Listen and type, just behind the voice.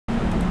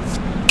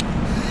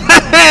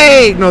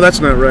Wait, no, that's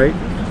not right.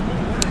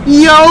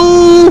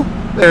 Yo!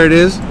 There it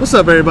is. What's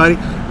up, everybody?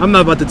 I'm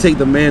not about to take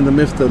the man, the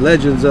myth, the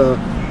legend's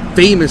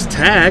famous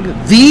tag,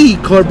 the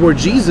Cardboard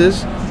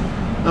Jesus.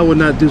 I would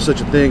not do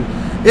such a thing.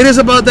 It is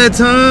about that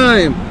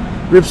time.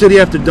 Rip City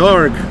After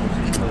Dark.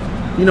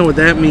 You know what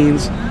that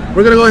means.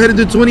 We're going to go ahead and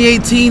do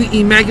 2018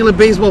 Immaculate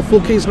Baseball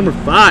Full Case number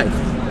 5.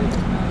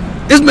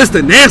 It's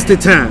Mr. Nasty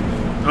time.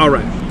 All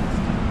right.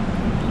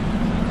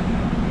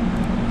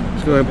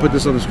 Let's go ahead and put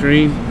this on the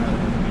screen.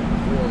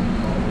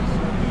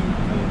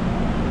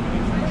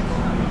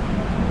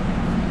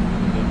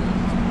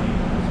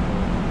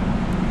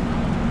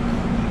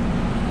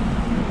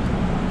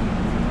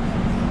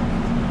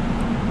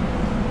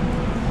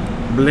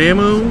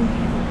 Blammo.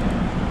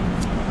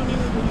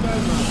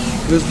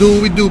 Let's do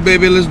what we do,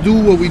 baby. Let's do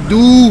what we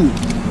do.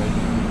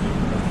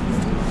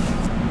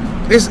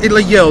 It's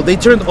like, yo, they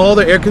turned all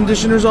the air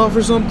conditioners off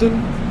or something.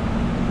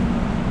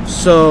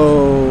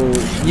 So,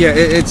 yeah,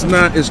 it's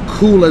not as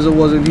cool as it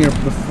was in here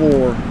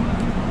beforehand.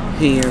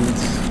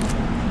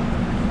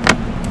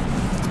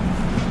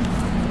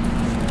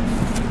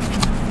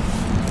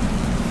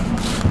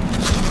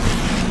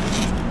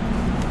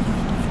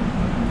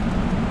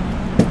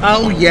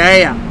 Oh,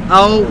 yeah.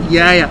 Oh,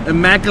 yeah.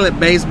 Immaculate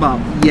Baseball.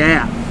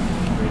 Yeah.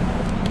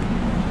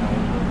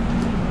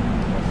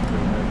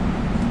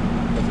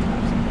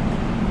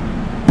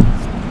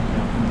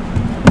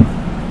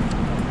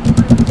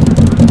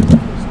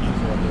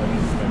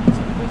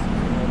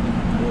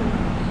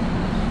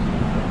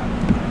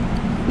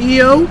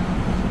 Yo.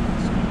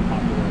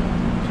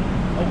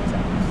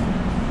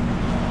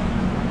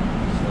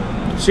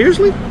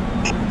 Seriously?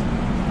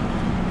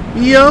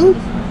 Yo.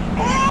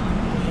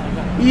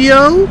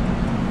 Yo.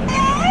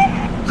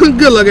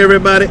 Good luck,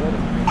 everybody.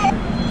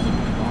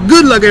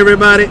 Good luck,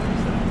 everybody.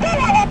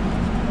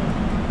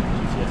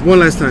 One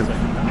last time.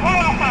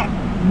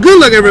 Good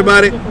luck,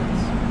 everybody.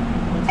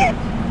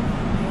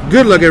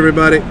 Good luck,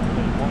 everybody.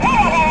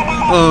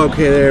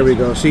 Okay, there we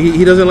go. See,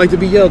 he doesn't like to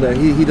be yelled at.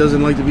 He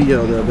doesn't like to be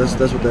yelled at.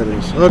 That's what that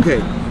is.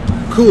 Okay,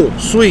 cool,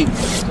 sweet.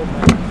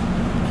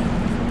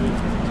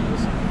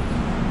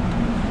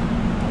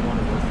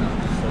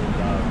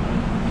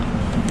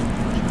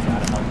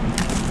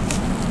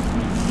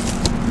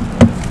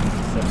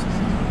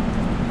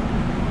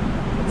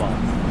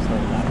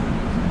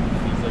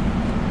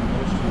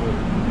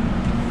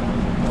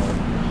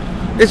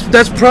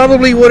 That's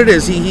probably what it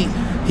is. He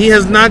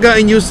has not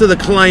gotten used to the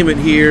climate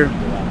here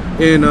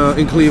in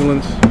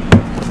Cleveland.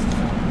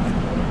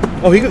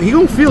 Oh, he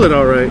gonna feel it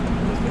all right.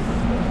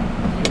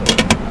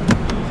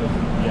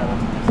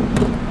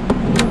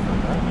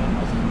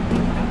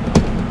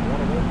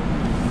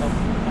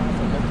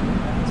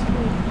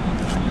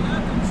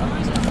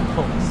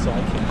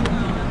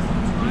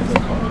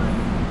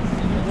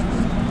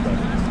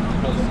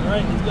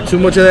 Too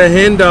much of that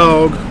hen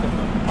dog.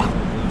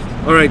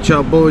 All right,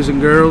 y'all boys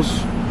and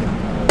girls.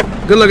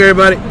 Good luck,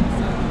 everybody.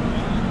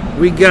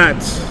 We got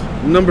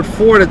numbered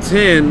 4 to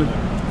 10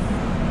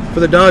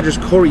 for the Dodgers,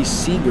 Corey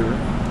Seager.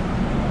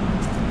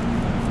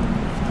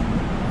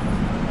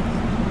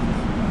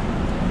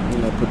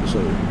 And I'll put this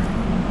over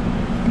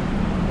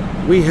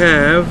here. We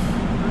have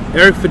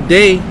Eric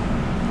Fede,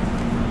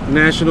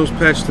 Nationals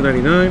patch to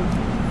 99.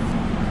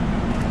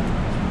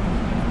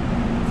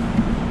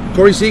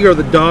 Corey Seager of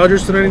the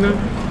Dodgers to 99.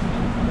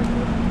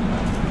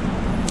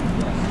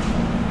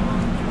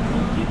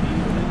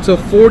 So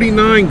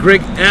 49,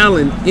 Greg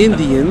Allen,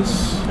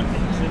 Indians.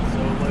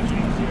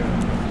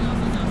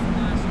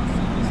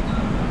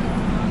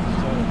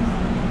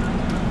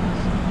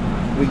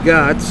 We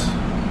got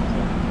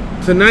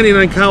to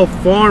 99, Kyle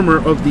Farmer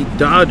of the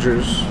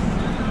Dodgers.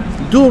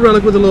 Dual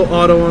relic with a little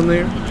auto on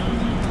there.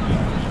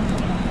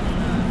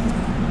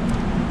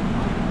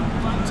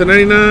 To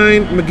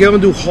 99, Miguel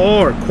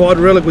Andujar, quad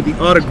relic with the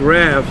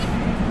autograph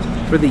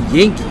for the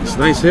Yankees.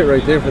 Nice hit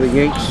right there for the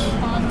Yanks.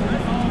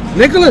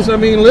 Nicholas, I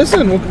mean,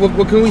 listen,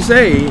 what can we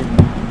say?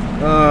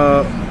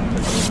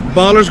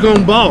 Ballers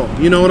gonna ball,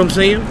 you know what I'm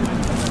saying?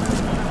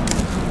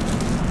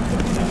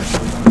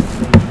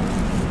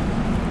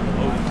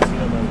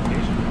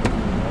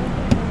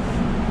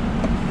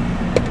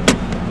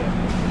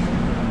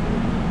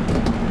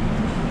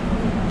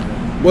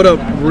 What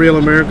up, Real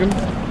American?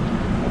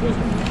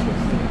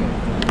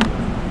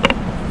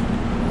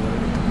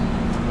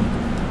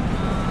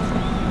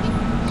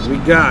 We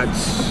got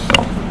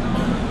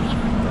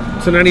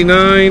to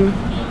 99,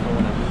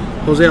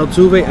 Jose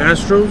Altuve,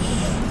 Astros.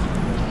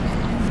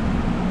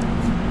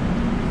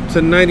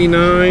 To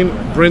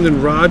 99,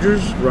 Brendan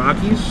Rodgers,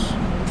 Rockies.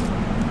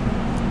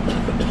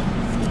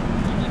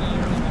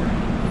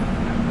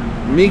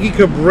 Miggy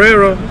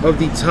Cabrera of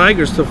the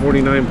Tigers to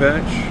 49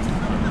 patch.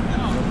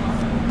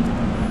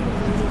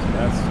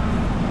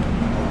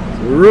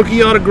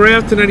 Rookie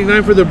autograph to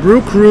 99 for the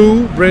Brew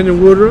Crew,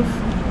 Brandon Woodruff.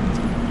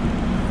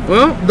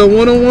 Well, the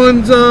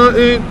 101s,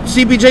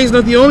 CBJ's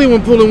not the only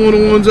one pulling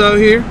 101s out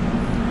here.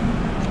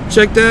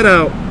 Check that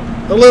out.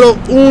 A little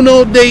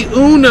Uno de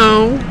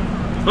Uno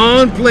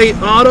on-plate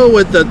auto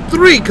with the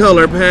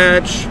 3-color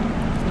patch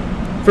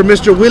for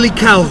Mr. Willie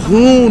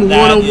Calhoun,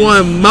 That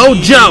 101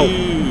 is Mojo.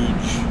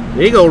 huge.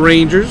 There you go,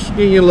 Rangers.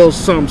 Give you a little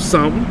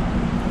something.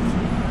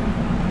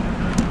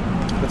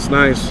 That's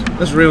nice.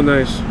 That's real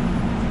nice.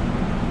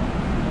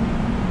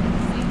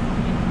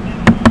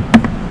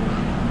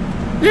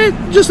 Yeah,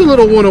 just a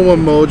little 101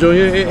 Mojo.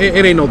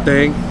 It ain't no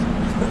thing.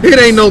 It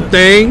ain't no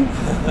thing.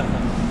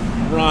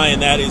 Ryan,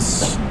 that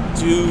is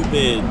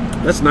stupid.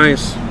 That's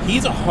nice.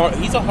 He's a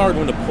hard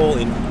one to pull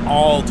in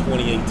all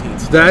 2018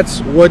 stuff. That's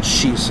what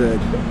she said.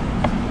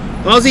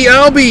 Aussie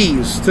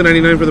Albies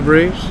 /99 for the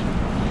Braves.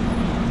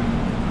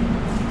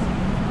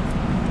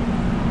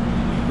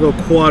 Little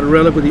quad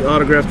relic with the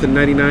autograph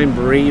 /99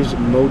 Braves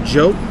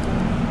Mojo.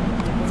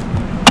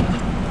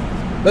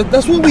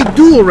 That's what we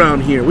do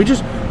around here.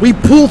 We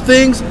pull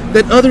things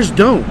that others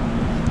don't.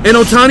 An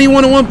Ohtani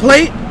 101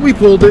 plate, we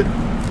pulled it.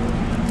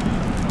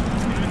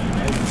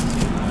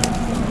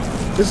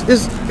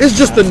 It's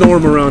just the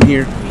norm around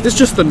here. It's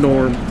just the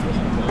norm.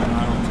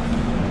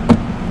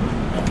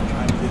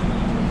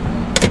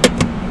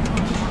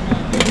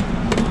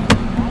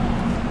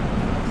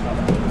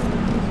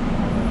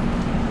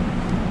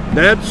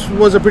 That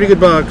was a pretty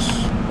good box.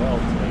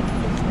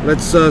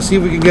 Let's see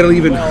if we can get it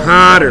even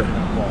hotter.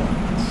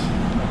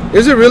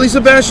 Is it really,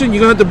 Sebastian?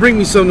 You're gonna have to bring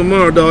me some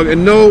tomorrow, dog.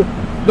 And no,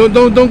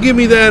 don't give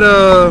me that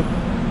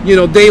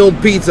day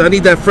old pizza. I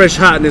need that fresh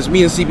hotness.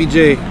 Me and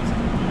CBJ.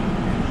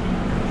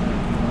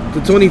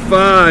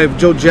 /25,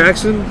 Joe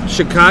Jackson,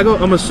 Chicago.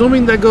 I'm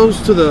assuming that goes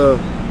to the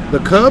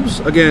Cubs.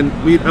 Again,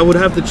 I would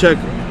have to check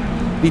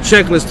the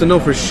checklist to know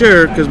for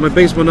sure because my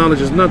baseball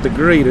knowledge is not the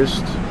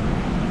greatest.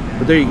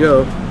 But there you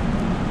go.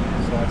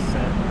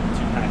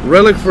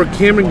 Relic for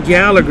Cameron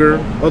Gallagher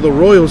of the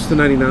Royals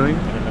 /99.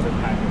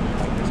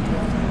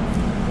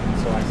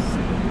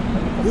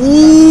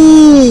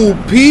 Ooh,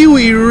 Pee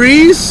Wee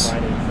Reese.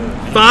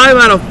 5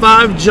 out of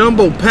 5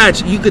 jumbo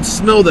patch. You could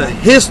smell the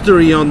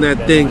history on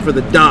that thing for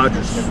the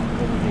Dodgers.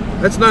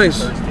 That's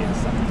nice.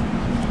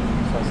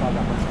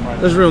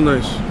 That's real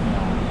nice.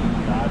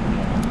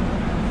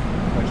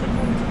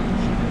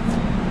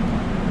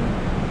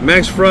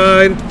 Max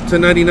Fried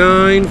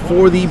 /99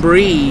 for the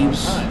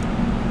Braves.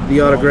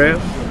 The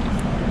autograph.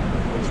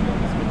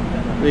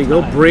 There you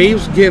go.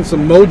 Braves getting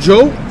some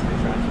mojo.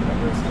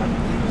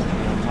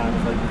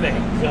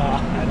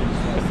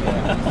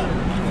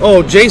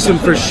 Oh, Jason,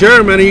 for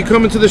sure, man. Are you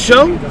coming to the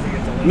show?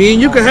 Me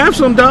and you could have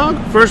some, dog.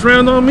 First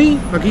round on me.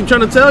 I keep trying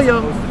to tell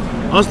y'all.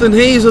 Austin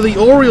Hayes of the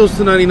Orioles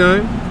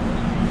 /99.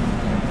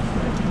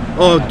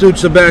 Oh, dude,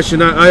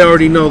 Sebastian, I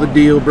already know the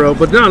deal, bro.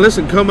 But now,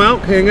 listen, come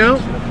out, hang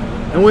out,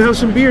 and we'll have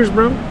some beers,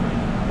 bro.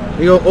 There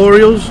you go,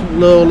 Orioles.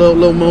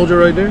 Little mojo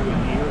right there.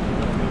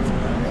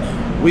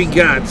 We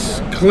got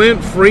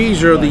Clint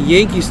Frazier of the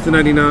Yankees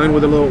 /99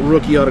 with a little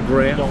rookie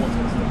autograph.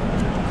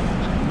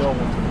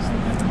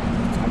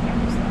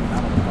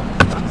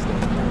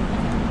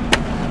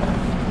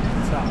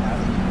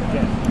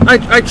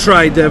 I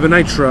try, Devin.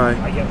 I try.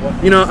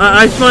 You know,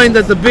 I find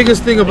that the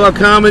biggest thing about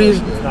comedy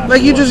is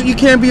like you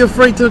can't be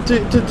afraid to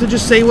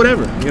just say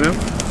whatever. You know.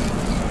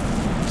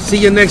 See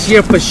you next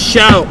year for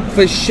shout.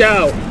 For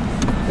shout.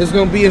 It's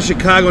gonna be in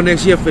Chicago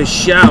next year for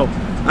shout.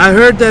 I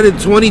heard that in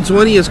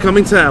 2020 is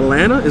coming to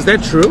Atlanta. Is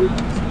that true?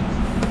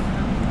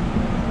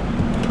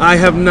 I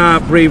have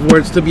not, brave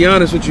words, to be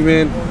honest with you,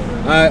 man.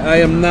 I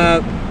am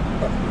not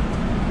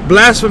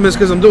blasphemous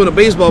because I'm doing a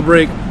baseball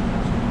break.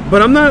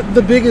 But I'm not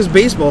the biggest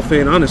baseball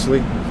fan,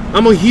 honestly.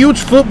 I'm a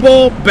huge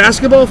football,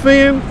 basketball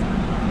fan.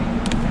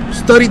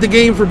 Studied the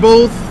game for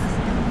both.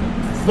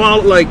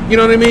 Follow, like, you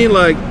know what I mean?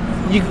 Like,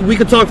 we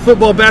could talk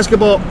football,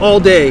 basketball all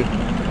day.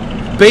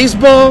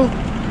 Baseball,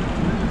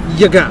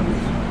 you got me.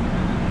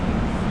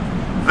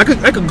 I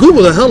could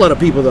Google the hell out of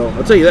people, though.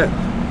 I'll tell you that.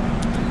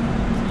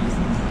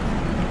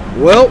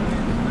 Well,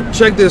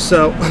 check this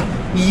out.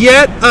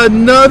 Yet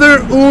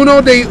another uno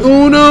de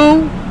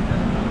uno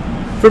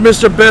for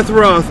Mr.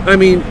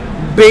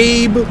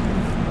 Babe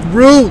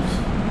Ruth.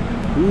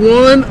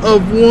 1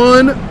 of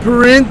 1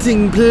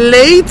 printing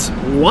plate.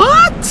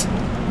 What?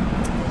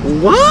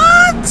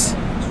 What?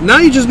 Now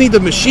you just need the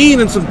machine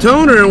and some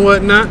toner and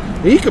whatnot,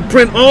 and you can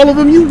print all of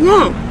them you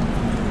want.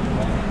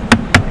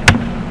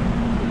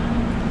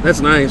 That's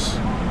nice.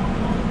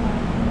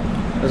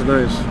 That's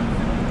nice.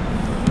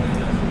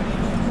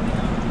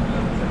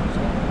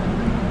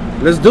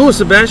 Let's do it,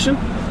 Sebastian.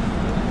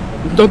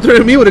 Don't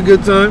threaten me with a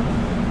good time.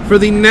 For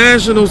the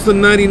Nationals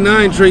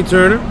 /99, Trey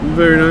Turner.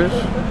 Very nice.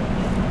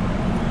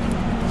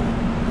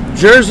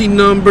 Jersey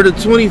number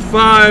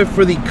 /25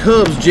 for the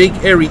Cubs, Jake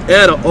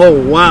Arrieta. Oh,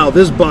 wow.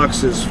 This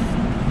box is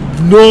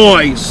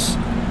nice.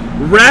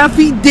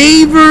 Raffy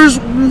Devers,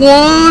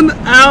 1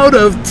 out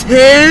of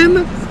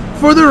 10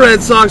 for the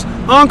Red Sox.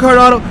 On-card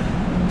auto.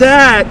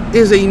 That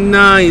is a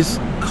nice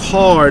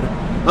card.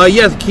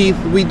 Yes, Keith,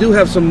 we do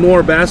have some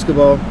more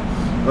basketball.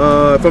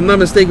 If I'm not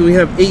mistaken, we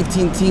have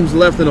 18 teams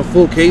left in a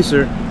full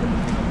caser.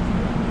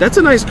 That's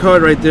a nice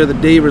card right there, the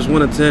Devers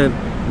 1 of 10.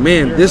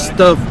 Man, this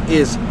stuff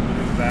is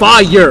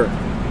fire.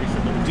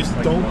 Just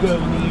don't go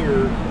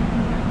near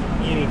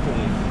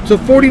anything. To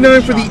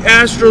 49 for the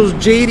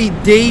Astros, J.D.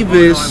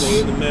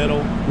 Davis. In the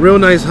middle. Real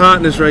nice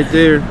hotness right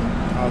there.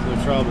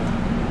 Positive trouble.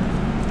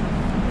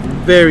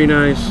 Very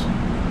nice.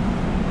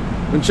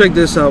 And check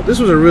this out. This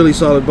was a really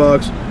solid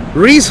box.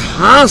 Reese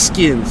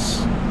Hoskins.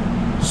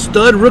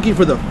 Stud rookie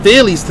for the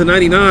Phillies to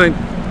 99.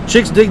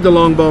 Chicks dig the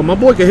long ball. My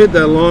boy can hit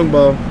that long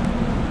ball.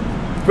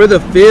 For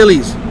the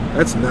Phillies.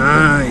 That's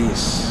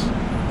nice.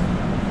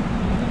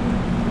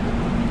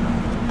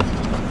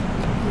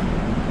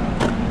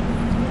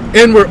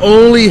 And we're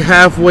only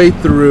halfway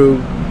through.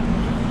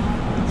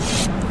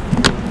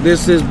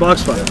 This is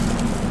box 5.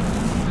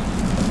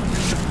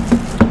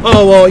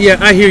 Oh, well, yeah,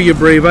 I hear you,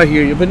 Brave. I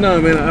hear you. But no,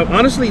 man, I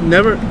honestly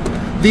never...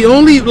 The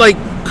only, like,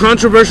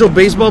 controversial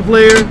baseball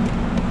player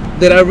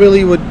that I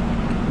really would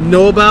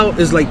know about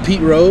is, like,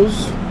 Pete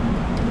Rose.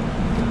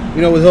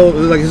 You know, with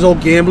his whole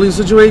gambling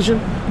situation.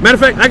 Matter of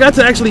fact, I got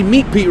to actually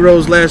meet Pete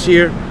Rose last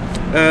year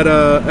at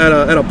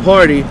a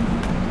party.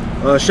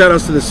 Shout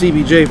outs to the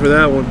CBJ for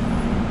that one.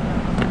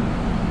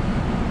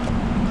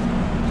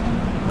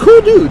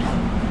 Cool dude.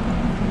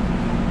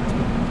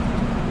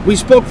 We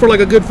spoke for like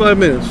a good 5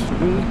 minutes.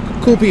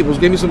 Cool peoples.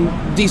 Gave me some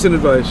decent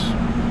advice.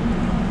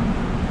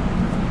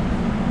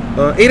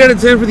 8 out of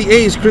 10 for the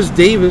A's, Chris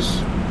Davis.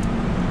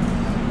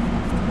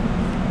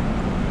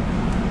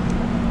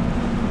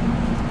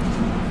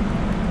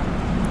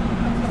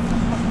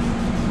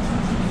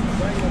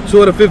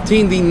 Two out of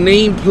 15, the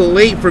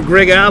nameplate for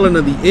Greg Allen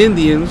of the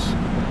Indians.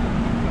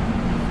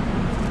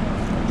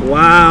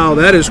 Wow,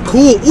 that is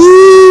cool.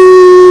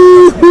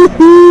 Ooh!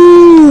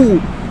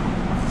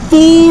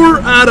 4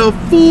 out of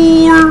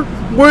 4.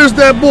 Where's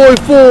that boy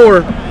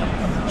 4?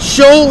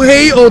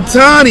 Shohei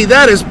Ohtani.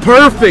 That is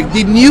perfect.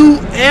 The new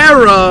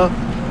era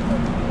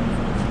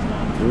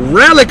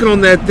relic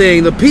on that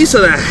thing. The piece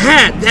of the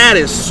hat. That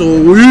is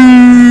sweet.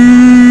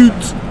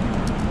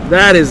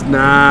 That is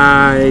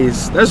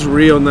nice. That's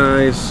real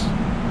nice.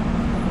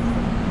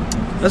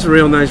 That's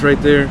real nice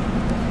right there.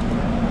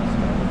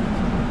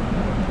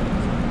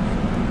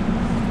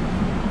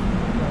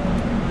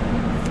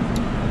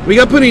 We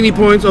got Panini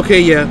points.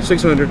 Okay, yeah,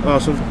 600.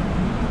 Awesome.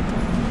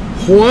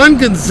 Juan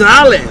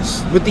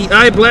Gonzalez with the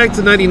eye black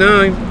to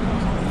 99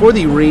 for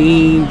the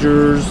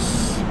Rangers.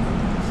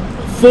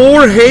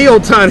 4 Hail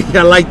Tony.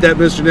 I like that,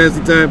 Mr.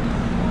 Nasty Time.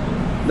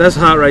 That's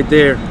hot right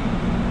there.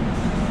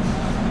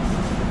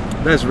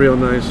 That's real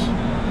nice.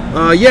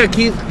 Yeah,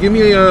 Keith, give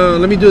me a,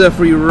 let me do that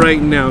for you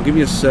right now. Give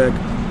me a sec.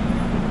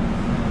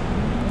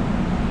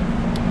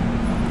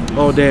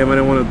 Oh, damn, I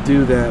didn't want to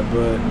do that,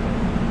 but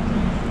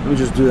let me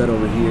just do that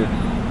over here.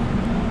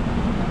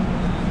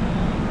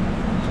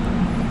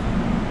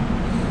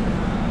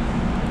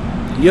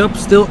 Yup,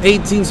 still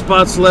 18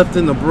 spots left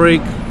in the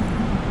break.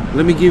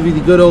 Let me give you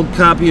the good old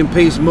copy and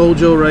paste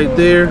mojo right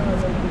there.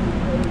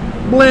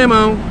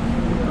 Blammo.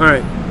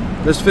 Alright,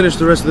 let's finish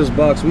the rest of this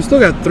box. We still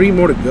got 3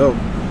 more to go.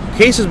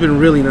 Case has been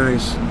really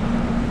nice.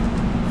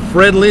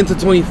 Fred Lynn to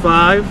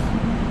 25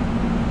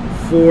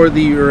 for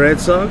the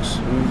Red Sox.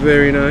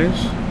 Very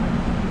nice.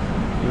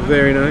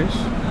 Very nice.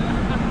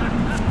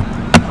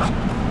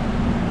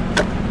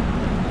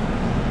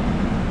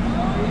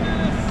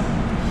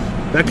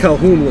 That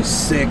Calhoun was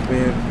sick,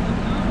 man.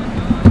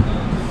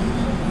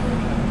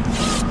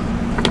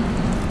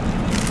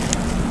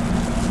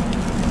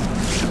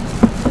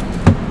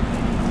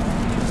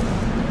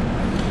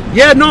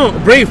 Yeah, no,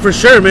 Brave, for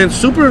sure, man.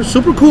 Super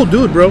cool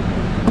dude, bro.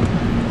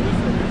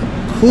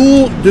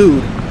 Cool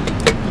dude.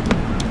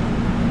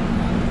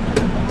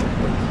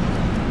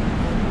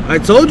 I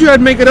told you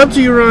I'd make it up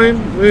to you,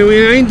 Ryan. We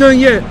ain't done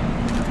yet.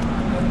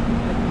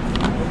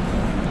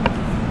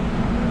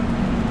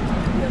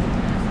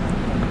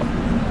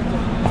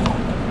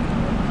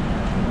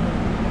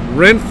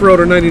 Renfroe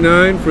to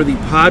 99 for the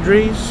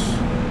Padres.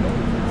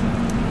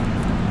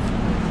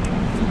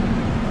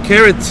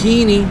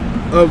 Caratini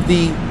of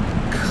the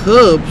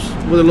Cubs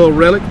with a little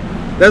relic.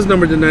 That's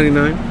numbered to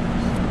 99.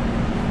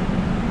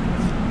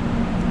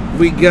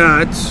 We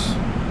got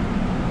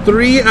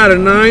 3 out of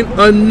 9.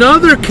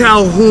 Another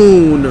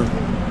Calhoun.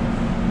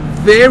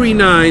 Very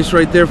nice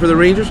right there for the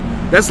Rangers.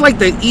 That's like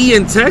the E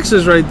in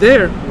Texas right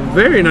there.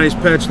 Very nice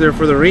patch there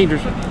for the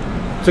Rangers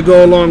to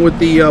go along with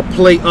the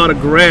plate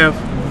autograph.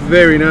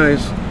 Very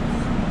nice.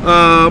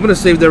 I'm going to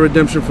save that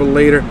redemption for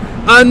later.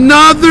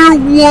 Another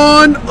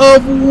 1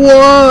 of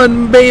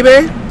 1,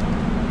 baby.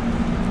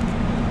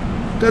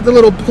 Got the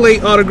little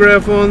plate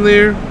autograph on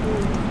there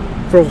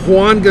for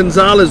Juan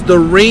Gonzalez. The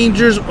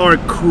Rangers are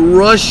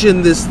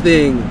crushing this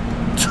thing.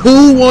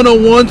 2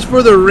 101s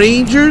for the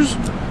Rangers?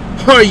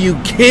 Are you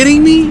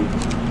kidding me?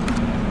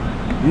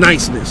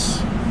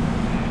 Niceness.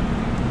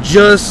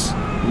 Just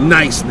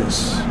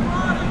niceness.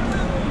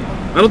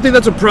 I don't think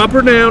that's a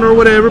proper noun or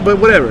whatever, but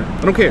whatever.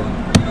 I don't care.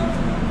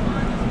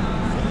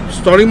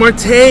 Starting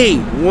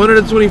Marte, 1 out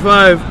of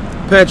 25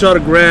 patch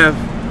autograph.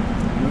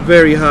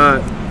 Very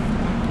hot.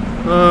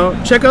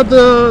 Check out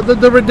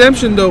the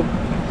redemption though.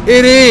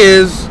 It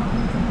is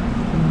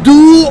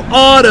dual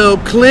auto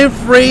Clint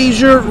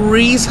Frazier,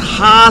 Reese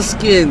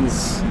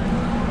Hoskins.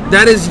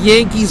 That is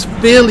Yankees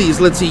Phillies.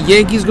 Let's see,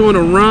 Yankees going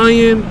to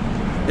Ryan.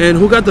 And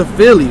who got the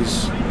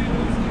Phillies?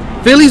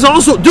 Phillies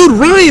also. Dude,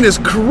 Ryan is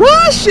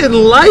crushing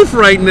life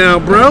right now,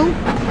 bro.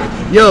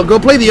 Yo, go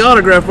play the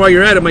autograph while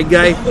you're at it, my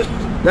guy.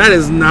 That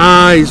is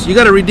nice. You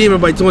got to redeem it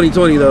by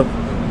 2020, though.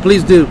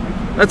 Please do.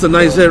 That's a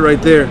nice hit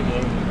right there.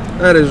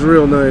 That is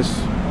real nice.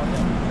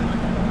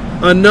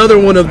 Another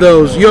one of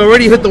those. You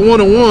already hit the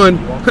 101.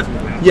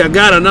 Yeah,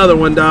 got another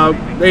one, dog.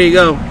 There you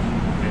go.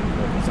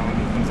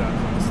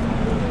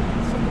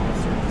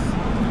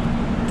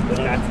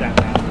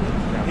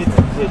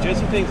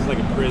 Jesse thinks it's like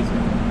a prison.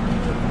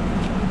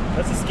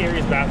 That's the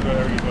scariest bathroom I've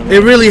ever used in my life.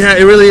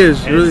 It really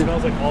is. And it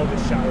smells like all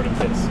this showered and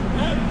piss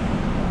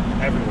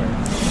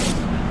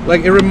everywhere.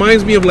 Like, it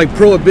reminds me of like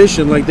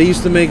Prohibition. Like they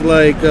used to make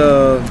like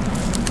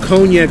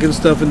cognac and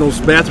stuff in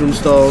those bathroom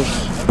stalls.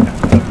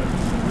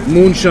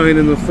 Moonshine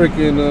in the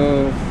freaking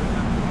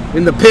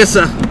in the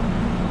pissa.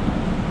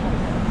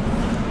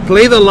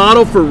 Play the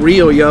lotto for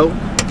real, yo.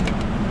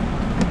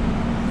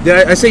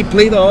 Did I say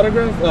play the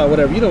autograph?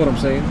 Whatever. You know what I'm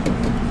saying.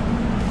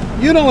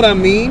 You know what I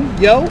mean,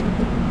 yo.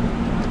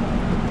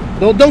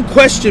 Don't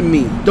question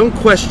me. Don't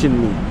question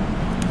me.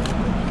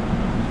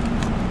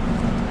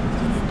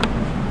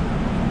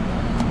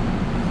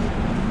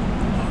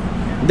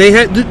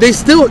 They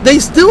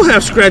still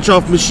have scratch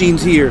off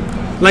machines here.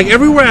 Like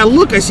everywhere I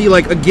look, I see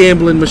like a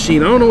gambling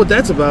machine. I don't know what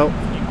that's about.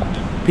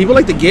 People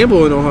like to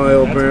gamble in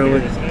Ohio, That's apparently.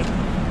 weird, isn't it?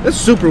 That's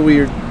super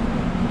weird.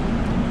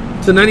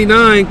 To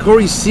 99,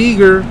 Corey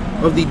Seager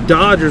of the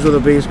Dodgers with a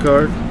base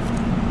card.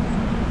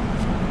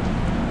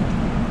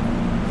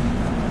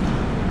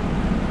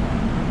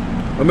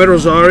 Ahmed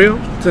Rosario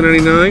to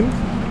 99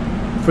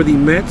 for the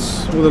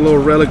Mets with a little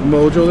relic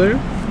mojo there.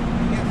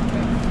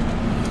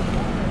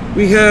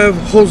 We have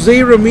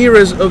Jose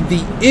Ramirez of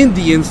the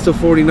Indians to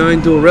 49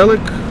 dual relic.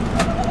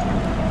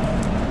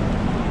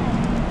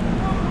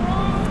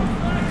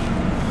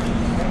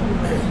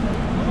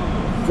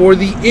 For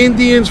the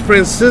Indians,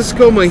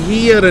 Francisco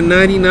Mejia to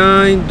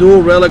 99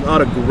 dual relic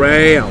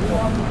autograph.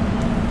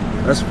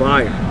 That's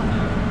fire.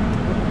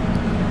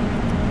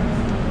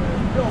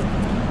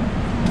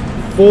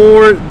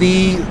 For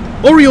the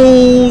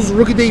Orioles,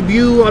 rookie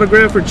debut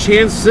autograph for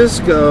Chance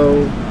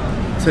Sisco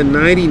to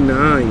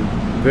 99.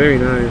 Very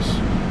nice.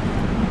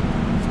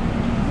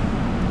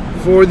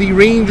 For the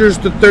Rangers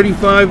to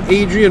 35,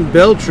 Adrian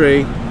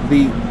Beltre,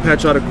 the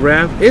patch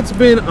autograph. It's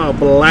been a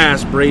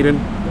blast, Braden.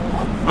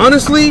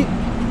 Honestly,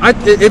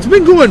 it's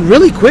been going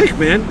really quick,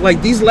 man.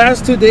 Like these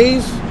last 2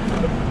 days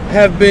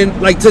have been,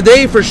 like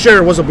today for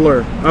sure was a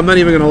blur. I'm not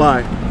even gonna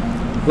lie.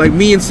 Like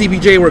me and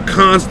CBJ were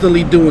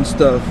constantly doing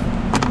stuff.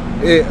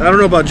 I don't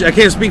know about, I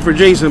can't speak for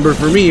Jason, but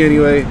for me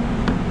anyway,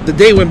 the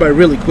day went by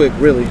really quick,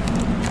 really.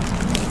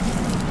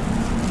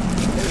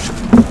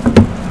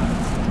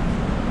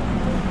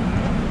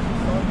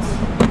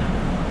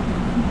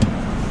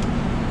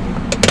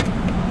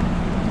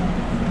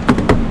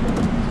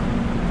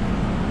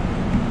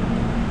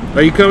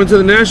 Are you coming to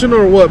the National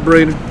or what,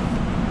 Braden?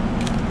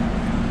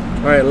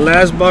 All right,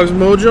 last box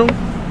mojo.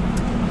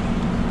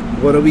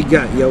 What do we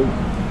got, yo?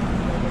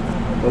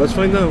 Well, let's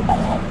find out.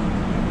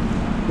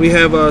 We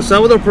have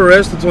Salvador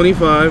Perez to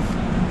 25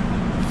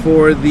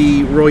 for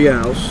the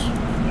Royals.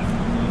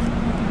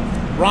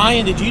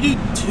 Ryan, did you do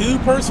 2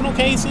 personal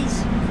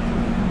cases?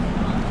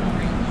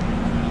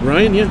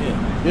 Ryan, yeah.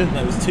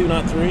 That was 2,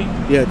 not 3?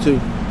 Yeah, 2.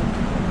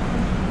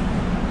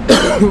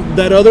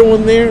 That other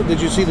one there,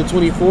 did you see the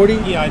 2040?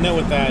 Yeah, I know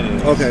what that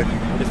is. Okay.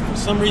 For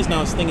some reason,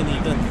 I was thinking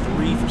he'd done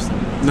 3 for some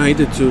reason. No, he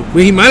did 2. Well,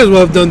 he might as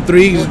well have done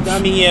 3. Well, I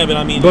mean, yeah, but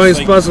I mean, buying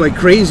just spots like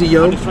crazy,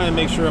 yo. I'm just trying to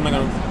make sure I'm not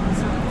gonna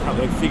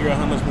like figure out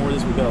how much more of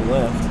this we got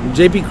left.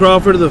 J.P.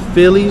 Crawford of the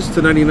Phillies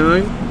to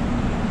 99.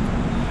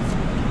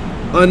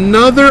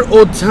 Another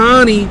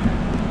Ohtani.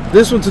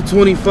 This one to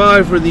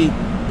 25 for the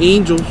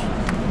Angels.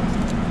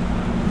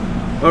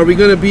 Are we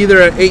going to be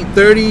there at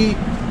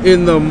 8:30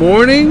 in the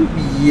morning?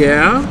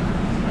 Yeah.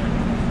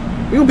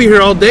 We're going to be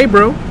here all day,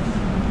 bro.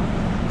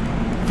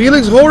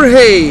 Felix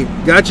Jorge.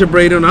 Gotcha,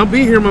 Braden. I'll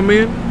be here, my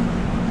man.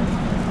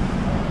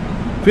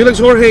 Felix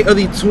Jorge of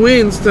the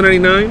Twins to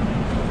 99.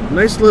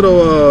 Nice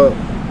little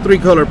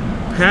 3-color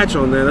patch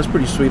on that. That's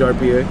pretty sweet,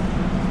 RPA.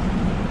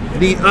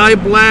 The eye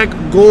black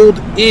gold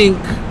ink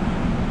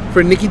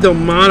for Nicky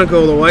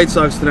Delmonico of the White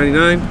Sox to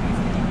 99.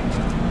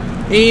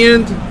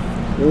 And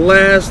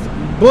last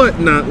but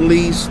not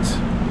least,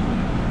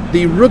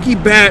 the rookie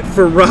bat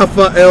for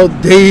Rafael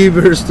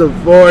Devers to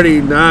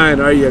 49.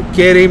 Are you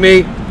kidding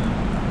me?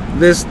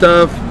 This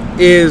stuff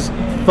is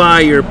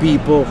fire,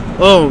 people.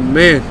 Oh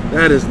man,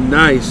 that is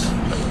nice.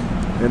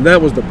 And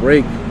that was the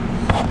break.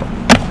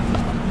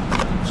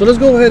 So let's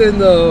go ahead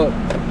and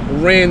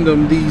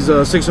random these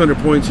 600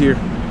 points here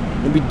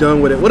and be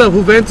done with it. What up,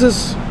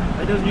 Juventus?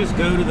 It doesn't just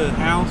go to the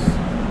house.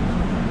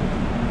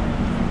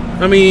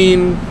 I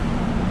mean,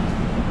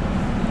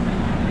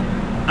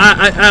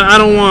 I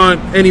don't want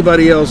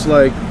anybody else,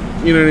 like,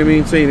 you know what I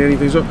mean, saying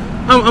anything. So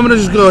I'm gonna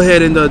just go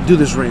ahead and do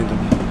this random.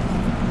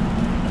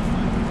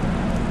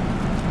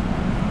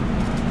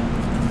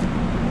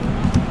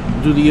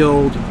 Do the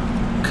old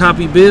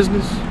copy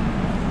business.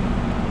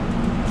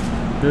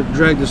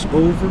 Drag this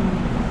over.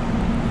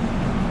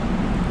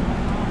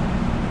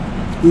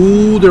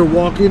 Ooh, they're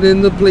walking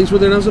in the place where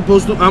they're not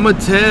supposed to. I'm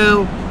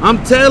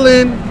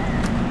telling.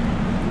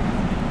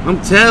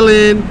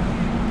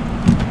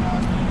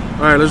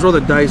 All right, let's roll the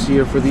dice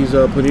here for these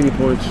Panini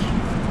points.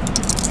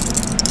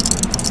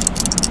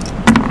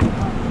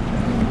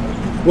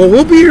 Well,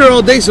 we'll be here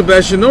all day,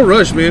 Sebastian. No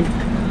rush, man.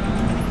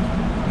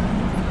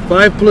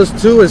 5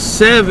 + 2 is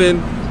 7.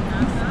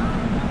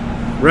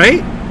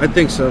 Right? I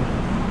think so.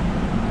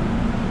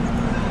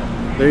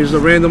 There's the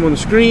random on the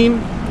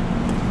screen.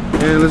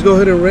 And let's go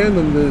ahead and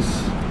random this.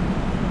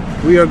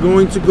 We are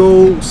going to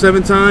go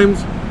 7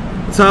 times.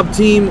 Top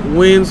team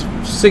wins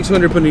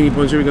 600 Panini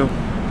points. Here we go.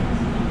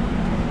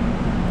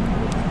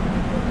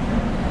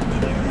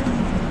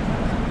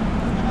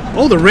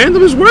 Oh, the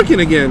random is working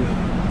again.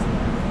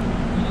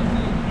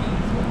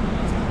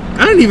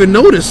 I didn't even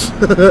notice.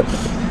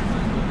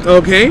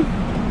 Okay.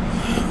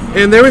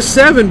 And there is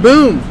 7.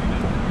 Boom.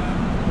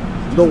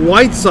 The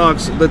White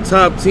Sox, the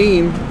top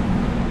team.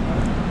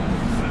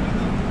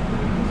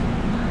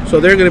 So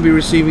they're going to be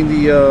receiving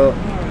the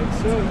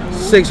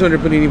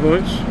 600 Panini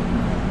points.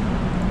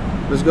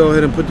 Let's go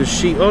ahead and put the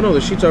sheet. Oh no, the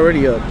sheet's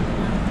already up.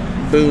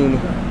 Boom.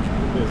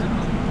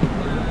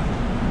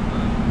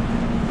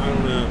 I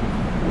don't know.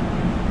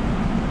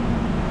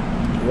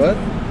 What?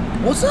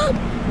 What's up?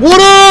 What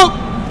up?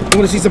 You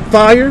want to see some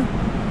fire?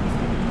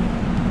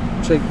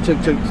 Check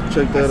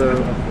that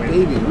out.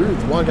 Baby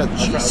Ruth, one got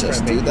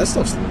Jesus, dude. That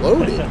stuff's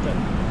loaded.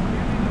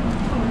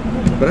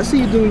 But I see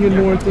you doing your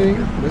Nord thing.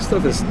 That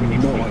stuff is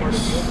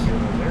nice.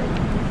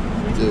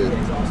 Dude.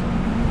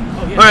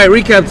 Alright,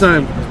 recap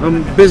time.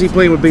 I'm busy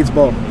playing with Bates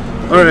ball.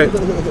 Alright.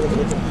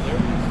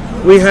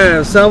 We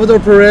have Salvador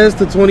Perez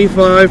to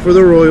 25 for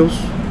the Royals.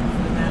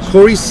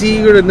 Corey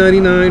Seager to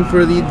 99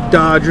 for the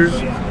Dodgers.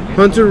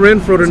 Hunter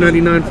Renfroe to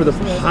 99 for the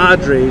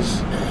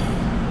Padres.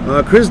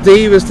 Chris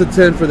Davis to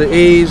 10 for the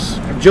A's.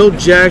 Joe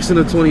Jackson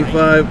to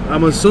 25.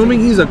 I'm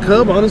assuming he's a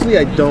Cub. Honestly,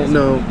 I don't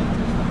know.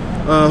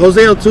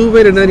 Jose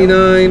Altuve to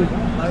 99.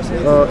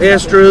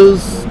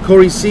 Astros.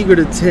 Corey Seager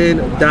to 10.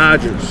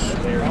 Dodgers.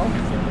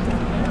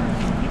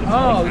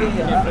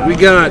 We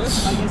got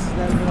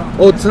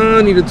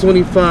Ohtani to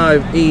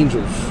 25.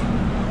 Angels.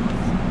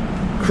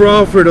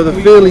 Crawford of the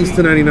Phillies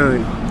to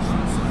 99.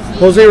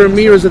 Jose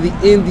Ramirez of the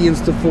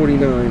Indians to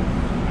 49.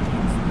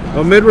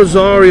 Ahmed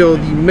Rosario,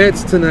 the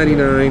Mets to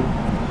 99.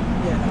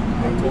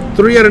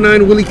 3 out of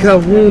 9, Willie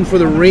Calhoun for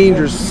the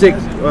Rangers. 6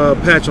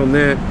 patch on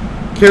that.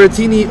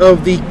 Caratini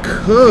of the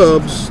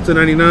Cubs to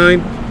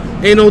 99.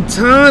 And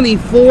Ohtani,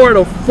 4 out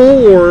of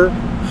 4.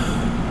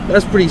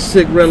 That's pretty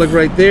sick relic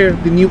right there.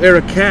 The new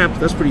era cap.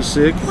 That's pretty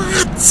sick.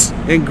 What?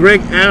 And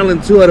Greg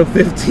Allen, 2 out of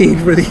 15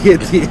 for the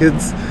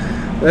Indians.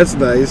 That's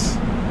nice.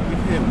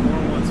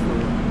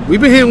 We've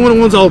been hitting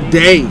one-on-ones all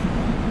day.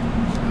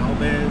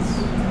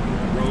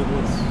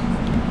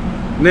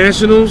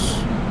 Nationals,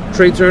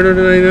 Trey Turner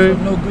to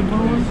 99. No good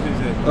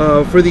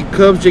ones. For the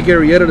Cubs, Jake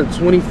Arrieta to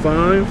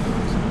 25.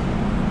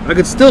 I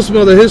could still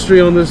smell the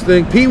history on this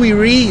thing. Pee Wee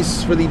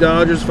Reese for the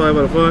Dodgers, 5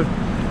 out of 5.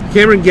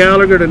 Cameron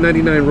Gallagher to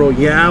 99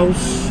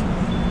 Royals.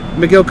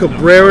 Miguel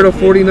Cabrera to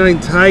 49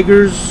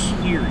 Tigers.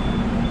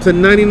 To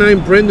 99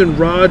 Brendan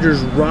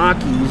Rodgers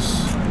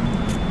Rockies.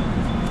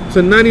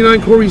 To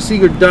 99 Corey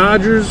Seager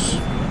Dodgers.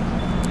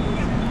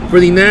 For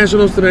the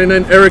Nationals to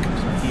 99 Eric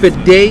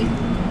Fede.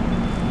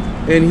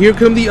 And here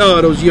come the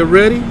autos. You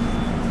ready?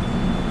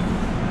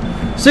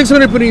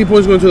 600 Panini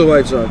points going to the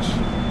White Sox.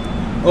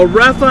 A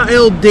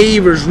Rafael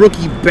Devers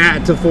rookie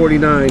bat to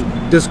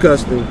 49.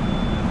 Disgusting.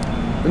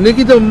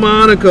 Nicky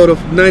Delmonico to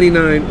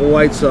 99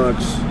 White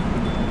Sox.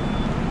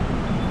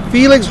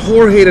 Felix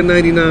Jorge to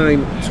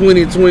 99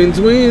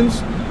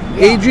 Twins.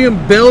 Adrian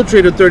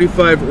Beltre to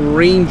 35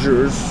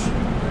 Rangers.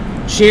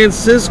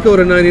 Chancisco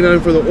to 99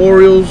 for the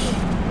Orioles.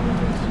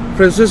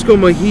 Francisco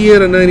Mejia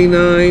to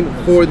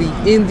 99 for the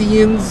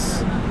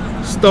Indians.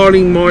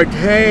 Starling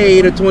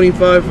Marte to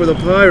 25 for the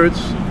Pirates.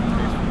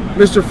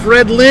 Mr.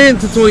 Fred Lynn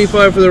to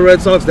 25 for the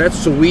Red Sox. That's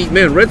sweet.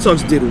 Man, Red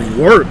Sox did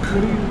work.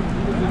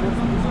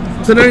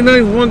 To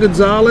 99 Juan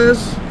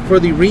Gonzalez for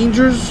the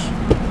Rangers.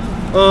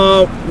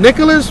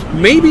 Nicholas,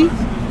 maybe.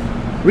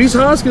 Reese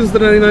Hoskins to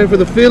 99 for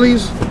the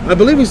Phillies. I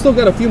believe we still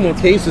got a few more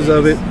cases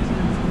of it.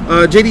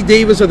 J.D.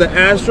 Davis of the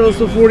Astros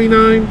to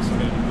 49.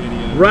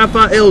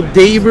 Rafael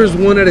Devers,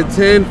 1 out of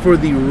 10 for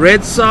the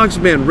Red Sox.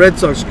 Man, Red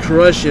Sox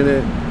crushing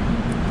it.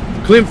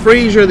 Clint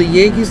Frazier of the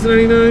Yankees to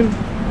 99.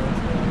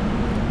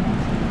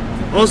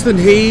 Austin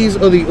Hayes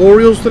of the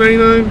Orioles to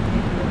 99.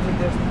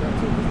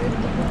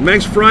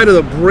 Max Fried of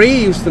the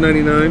Braves to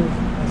 99.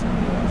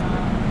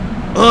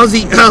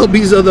 Ozzie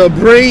Albies of the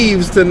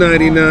Braves to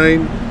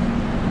 99.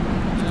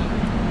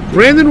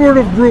 Brandon Ward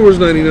of Brewers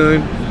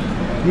 99.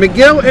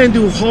 Miguel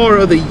Andujar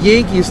of the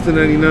Yankees to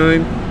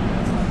 99.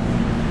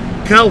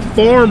 Kyle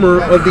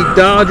Farmer of the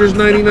Dodgers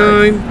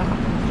 99.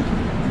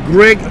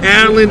 Greg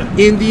Allen,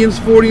 Indians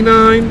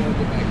 49.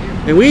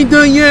 And we ain't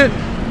done yet.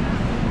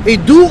 A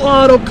dual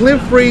auto,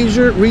 Clint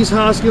Frazier, Reese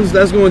Hoskins.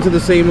 That's going to the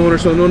same owner,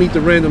 so no need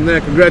to random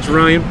that. Congrats,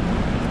 Ryan.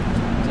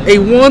 A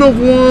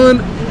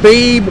 1/1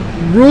 Babe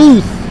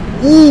Ruth.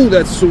 Ooh,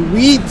 that's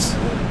sweet.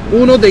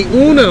 Uno de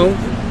uno.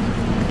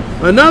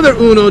 Another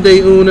Uno de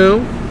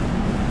Uno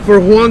for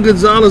Juan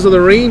Gonzalez of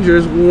the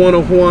Rangers, 1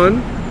 of 1.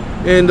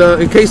 And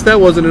in case that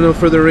wasn't enough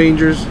for the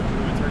Rangers,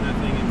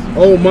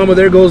 oh mama,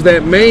 there goes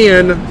that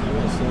man,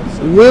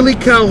 Willie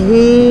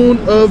Calhoun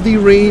of the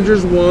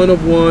Rangers, 1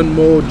 of 1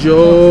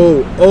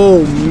 mojo.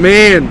 Oh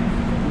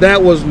man,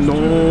 that was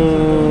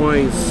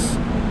nice.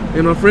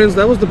 And my friends,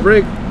 that was the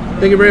break.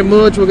 Thank you very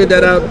much. We'll get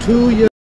that out to you.